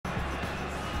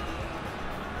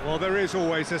Well, there is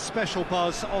always a special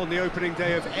buzz on the opening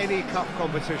day of any cup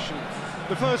competition.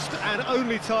 The first and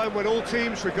only time when all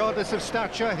teams, regardless of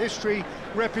stature, history,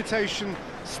 reputation,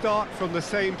 start from the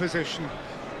same position.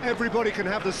 Everybody can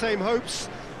have the same hopes,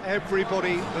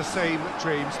 everybody the same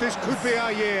dreams. This could be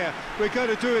our year. We're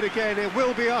going to do it again. It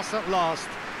will be us at last.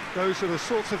 Those are the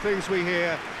sorts of things we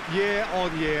hear year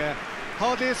on year.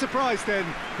 Hardly a surprise then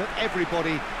that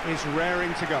everybody is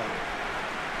raring to go.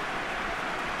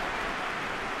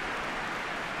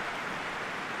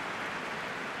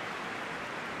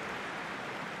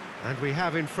 And we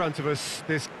have in front of us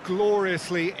this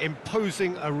gloriously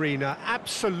imposing arena,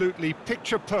 absolutely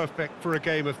picture perfect for a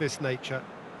game of this nature.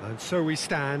 And so we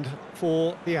stand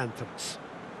for the anthems.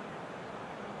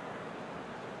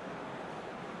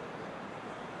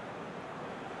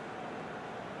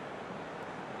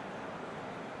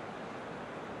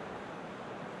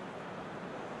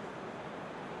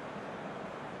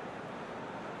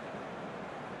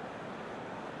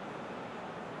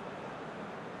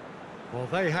 Well,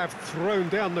 they have thrown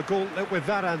down the gauntlet with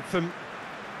that anthem.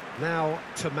 Now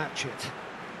to match it.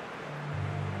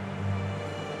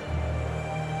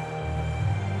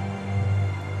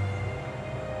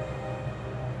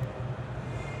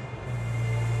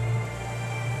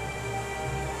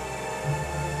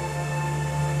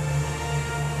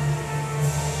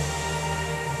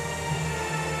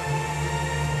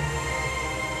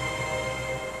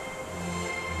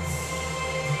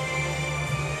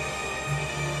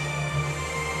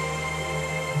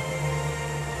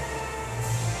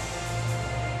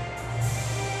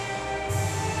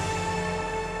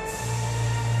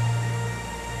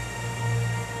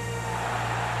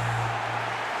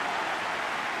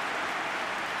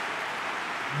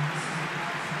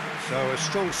 So a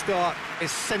strong start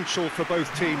essential for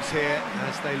both teams here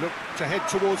as they look to head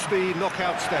towards the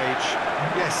knockout stage.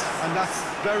 Yes, and that's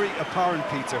very apparent,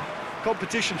 Peter.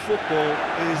 Competition football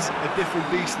is a different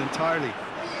beast entirely,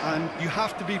 and you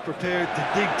have to be prepared to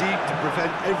dig deep to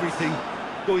prevent everything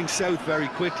going south very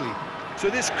quickly. So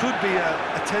this could be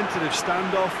a tentative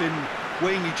standoff in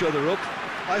weighing each other up.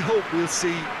 I hope we'll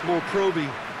see more probing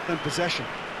than possession.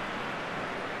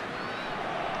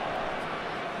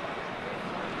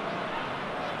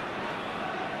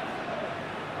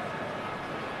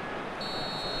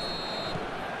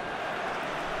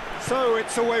 So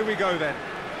it's away we go then.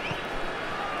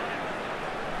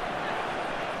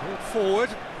 Ball forward.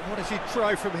 What does he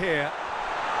try from here?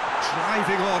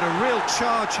 Driving on, a real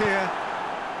charge here.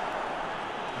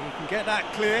 He can get that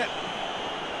clear.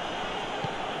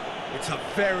 It's a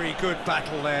very good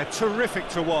battle there. Terrific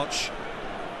to watch.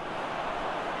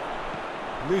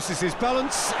 Loses his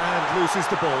balance and loses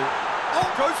the ball. Oh,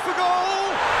 goes for goal!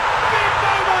 Big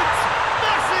moment!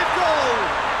 Massive goal!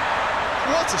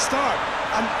 What a start!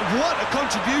 And what a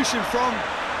contribution from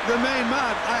the main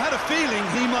man. I had a feeling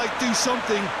he might do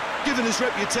something, given his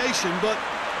reputation, but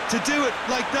to do it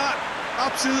like that,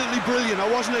 absolutely brilliant.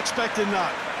 I wasn't expecting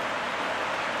that.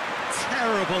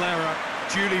 Terrible error,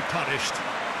 duly punished.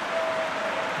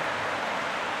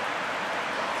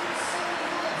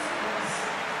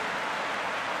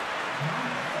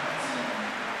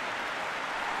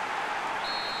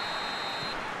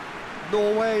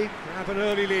 Norway have an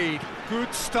early lead.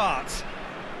 Good start.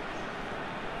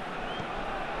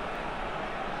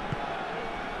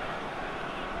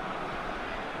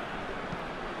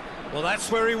 Well,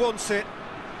 that's where he wants it.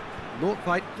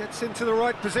 Norway gets into the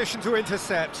right position to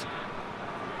intercept.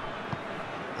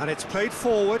 And it's played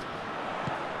forward.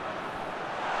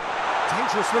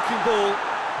 Dangerous looking ball,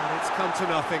 but it's come to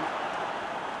nothing.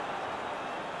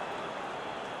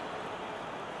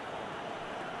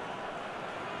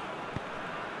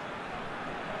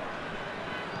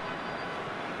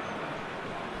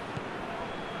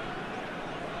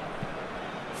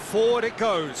 Forward it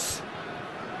goes.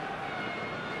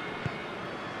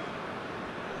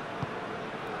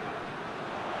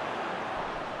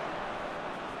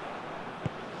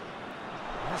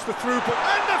 That's the through ball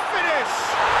and the finish!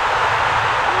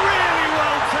 Really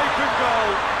well taken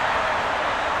goal.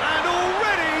 And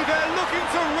already they're looking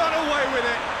to run away with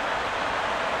it.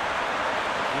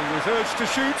 He was urged to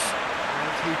shoot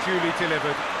and he duly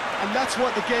delivered. And that's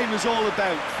what the game is all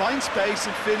about. Find space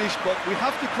and finish, but we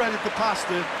have to credit the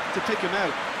passer to pick him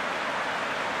out.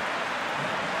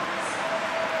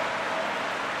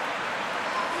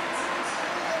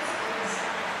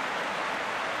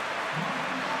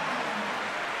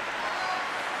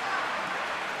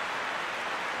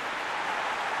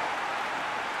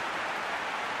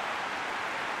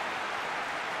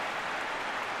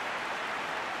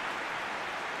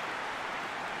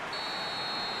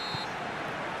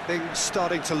 Things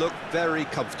starting to look very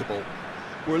comfortable.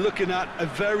 We're looking at a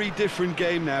very different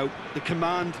game now. The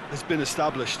command has been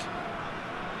established.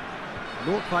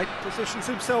 Norway positions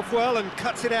himself well and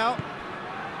cuts it out.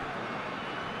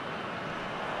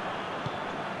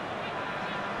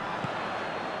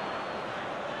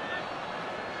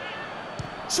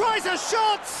 Tries a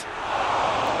shot!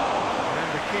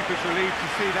 And the keeper's relieved to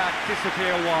see that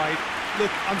disappear wide.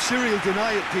 Look, I'm sure he'll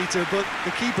deny it, Peter, but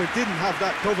the keeper didn't have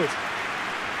that covered.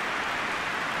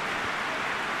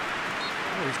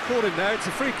 Oh, he's caught him there, it's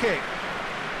a free kick.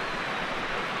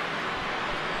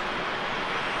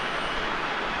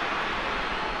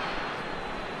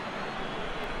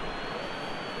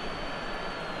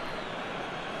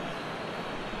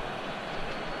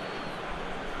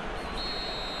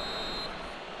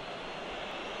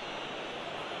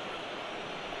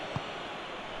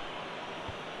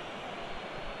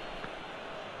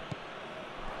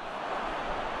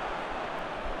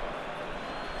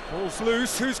 Ball's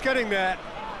loose, who's getting there?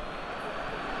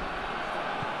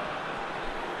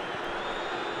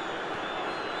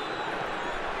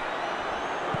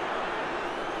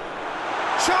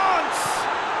 Chance!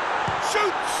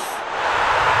 Shoots!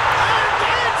 And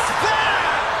it's there!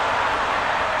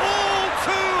 All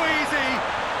too easy!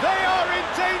 They are in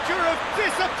danger of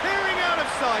disappearing out of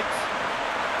sight!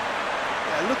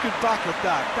 Yeah, looking back at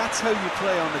that, that's how you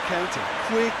play on the counter.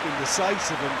 Quick and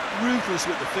decisive and ruthless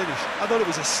with the finish. I thought it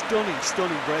was a stunning,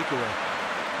 stunning breakaway.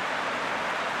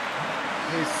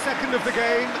 His second of the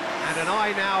game, and an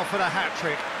eye now for the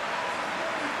hat-trick.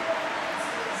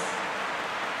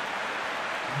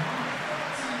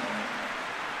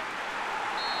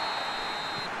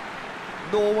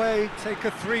 Norway take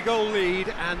a 3-goal lead,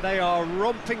 and they are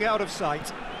romping out of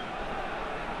sight.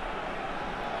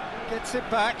 Gets it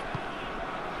back.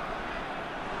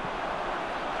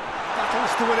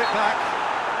 Battles to win it back.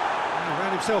 He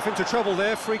ran himself into trouble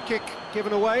there, free kick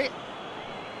given away.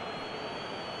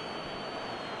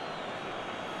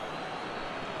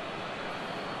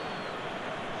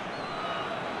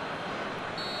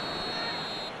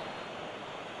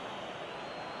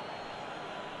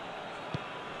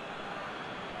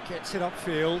 Gets it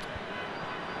upfield.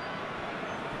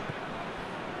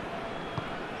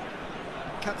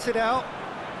 Cuts it out.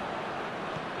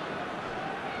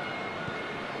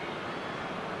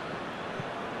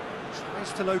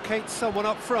 Tries to locate someone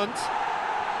up front.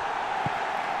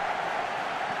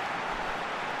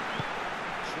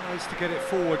 Tries to get it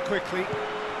forward quickly.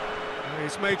 And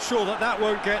he's made sure that that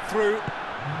won't get through.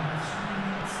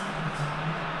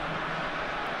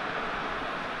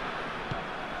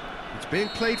 It's being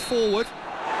played forward.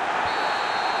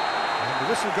 And the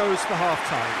whistle goes for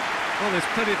half-time. Well, there's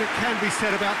plenty that can be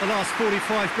said about the last 45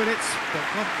 minutes, but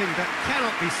one thing that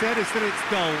cannot be said is that it's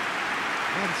dull.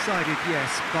 One-sided, yes,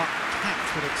 but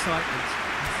packed with excitement.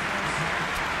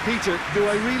 Peter, do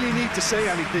I really need to say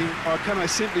anything, or can I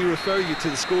simply refer you to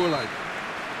the scoreline?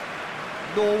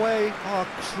 Norway are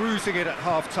cruising it at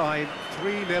half-time,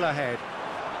 3-0 ahead.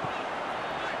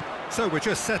 So we're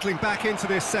just settling back into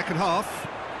this second half.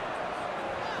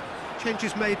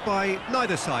 Changes made by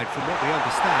neither side, from what we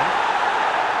understand.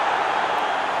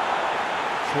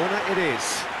 Corner it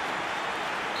is.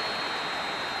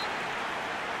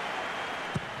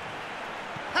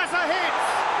 Has a hit!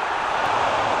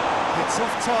 It's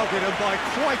off target and by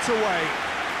quite a way.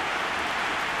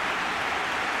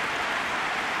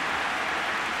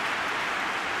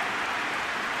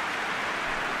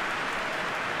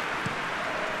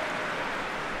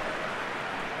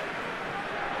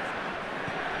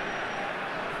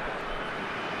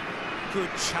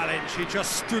 Good challenge, he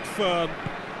just stood firm.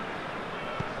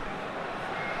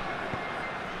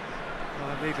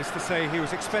 Needless to say, he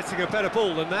was expecting a better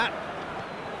ball than that.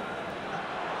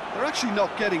 They're actually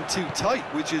not getting too tight,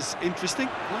 which is interesting.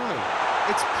 No.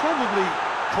 It's probably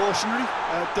cautionary.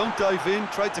 Don't dive in,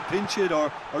 try to pinch it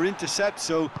or intercept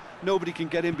so nobody can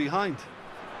get in behind.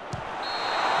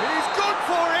 He's good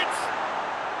for it!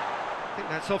 I think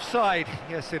that's offside.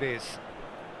 Yes, it is.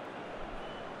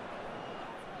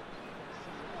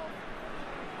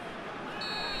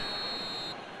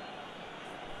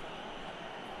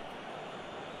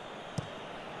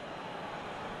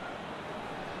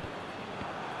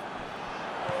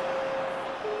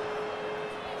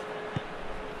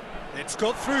 It's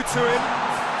got through to him.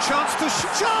 Chance to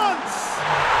chance!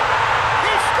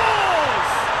 He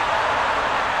scores!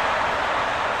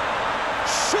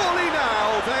 Surely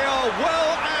now they are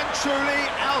well and truly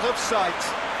out of sight.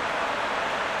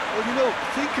 Well, you know,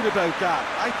 thinking about that,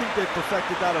 I think they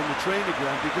perfected that on the training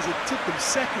ground because it took them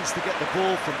seconds to get the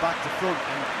ball from back to front,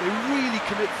 and they really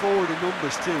commit forward in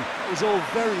numbers too. It was all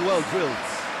very well drilled.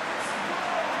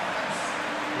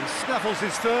 He snaffles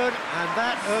his third, and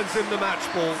that earns him the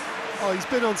match ball. Oh, he's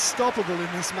been unstoppable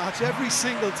in this match. Every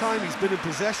single time he's been in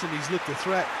possession, he's looked a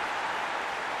threat.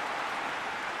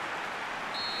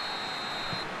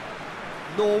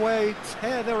 Norway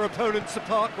tear their opponents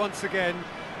apart once again.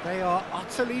 They are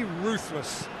utterly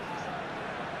ruthless.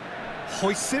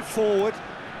 Hoists it forward.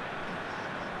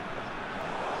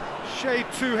 Shade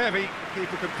too heavy.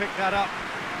 Keeper can pick that up.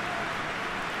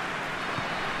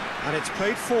 And it's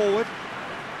played forward.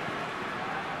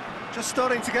 Just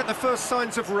starting to get the first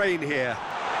signs of rain here.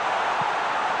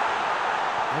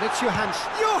 And it's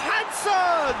Johansson.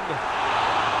 Johansson!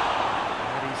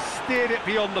 And he steered it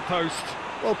beyond the post.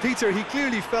 Well, Peter, he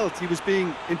clearly felt he was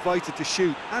being invited to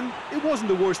shoot, and it wasn't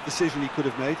the worst decision he could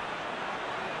have made.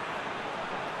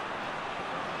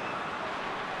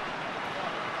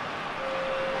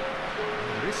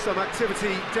 There is some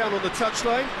activity down on the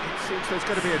touchline. It seems there's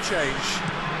going to be a change.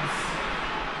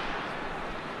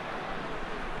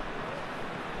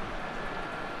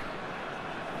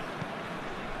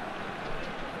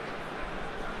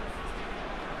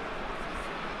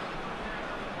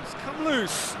 It's come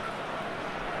loose.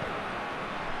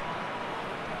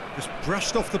 Just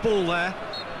brushed off the ball there.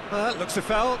 Looks a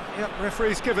foul. Yep,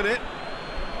 referee's given it.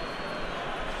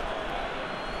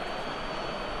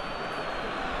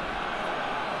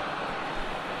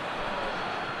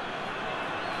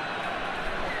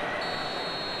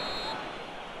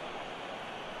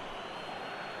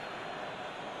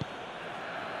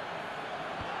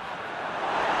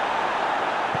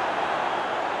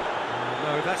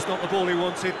 No, that's not the ball he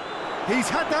wanted. He's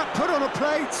had that put on a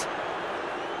plate.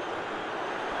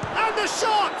 And the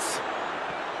shot!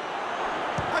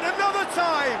 And another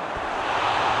time!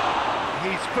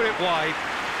 He's put it wide.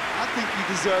 I think he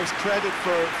deserves credit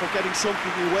for getting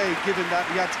something away, given that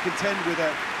he had to contend with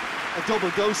a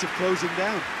double dose of closing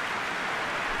down.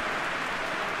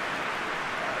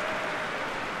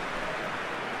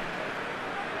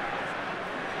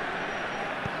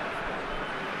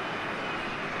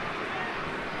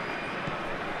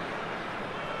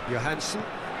 Johansson.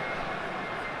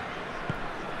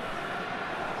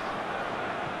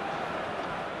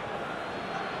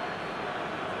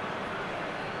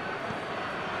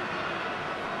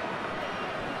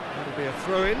 That'll be a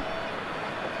throw-in.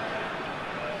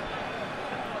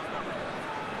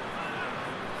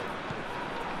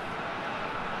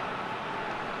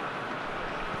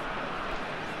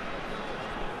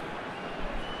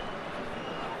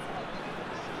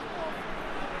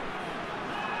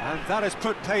 And that has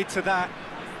put paid to that.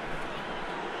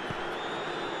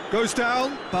 Goes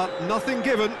down, but nothing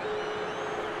given.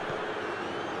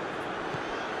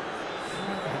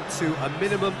 To a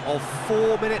minimum of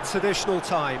 4 minutes additional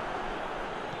time.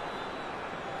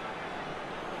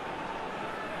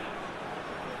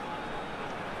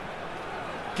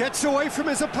 Gets away from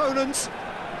his opponent.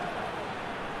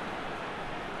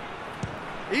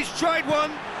 He's tried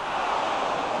one.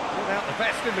 Without the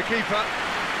best in the keeper.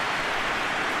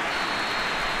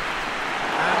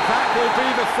 And that will be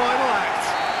the final act.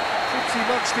 Pretty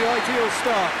much the ideal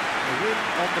start. A win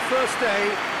on the first day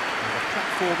and a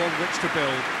platform on which to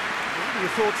build. What are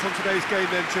your thoughts on today's game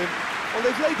then, Jim? Well,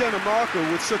 they've laid down a marker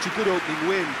with such a good opening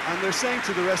win, and they're saying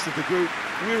to the rest of the group,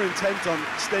 we're intent on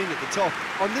staying at the top.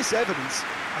 On this evidence,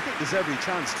 I think there's every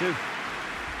chance too.